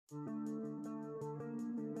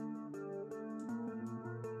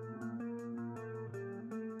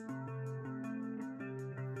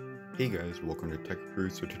Hey guys, welcome to Tech Crew.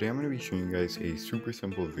 So today I'm going to be showing you guys a super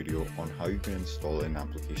simple video on how you can install an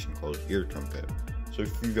application called Ear Trumpet. So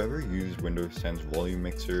if you've ever used Windows 10's volume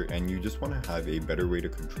mixer and you just want to have a better way to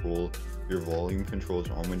control your volume controls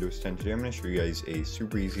on Windows 10, today I'm going to show you guys a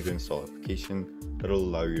super easy to install application that'll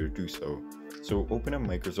allow you to do so. So open up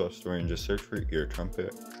Microsoft Store and just search for Ear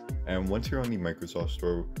Trumpet. And once you're on the Microsoft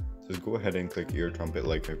Store, just go ahead and click Ear Trumpet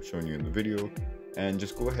like I've shown you in the video. And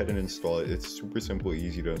just go ahead and install it. It's super simple,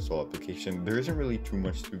 easy to install application. There isn't really too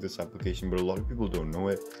much to this application, but a lot of people don't know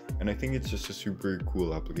it, and I think it's just a super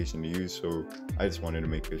cool application to use, so I just wanted to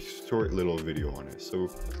make a short little video on it. So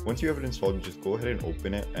once you have it installed, just go ahead and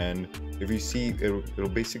open it, and if you see, it'll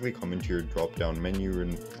basically come into your drop down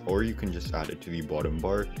menu, or you can just add it to the bottom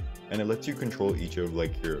bar, and it lets you control each of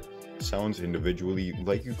like your sounds individually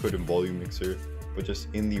like you could in Volume Mixer, but just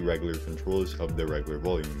in the regular controls of the regular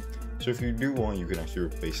volume. So if you do want, you can actually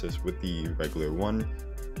replace this with the regular one,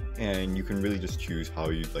 and you can really just choose how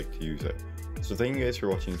you'd like to use it. So thank you guys for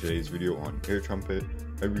watching today's video on Ear Trumpet.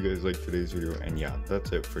 I hope you guys liked today's video, and yeah,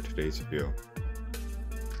 that's it for today's video.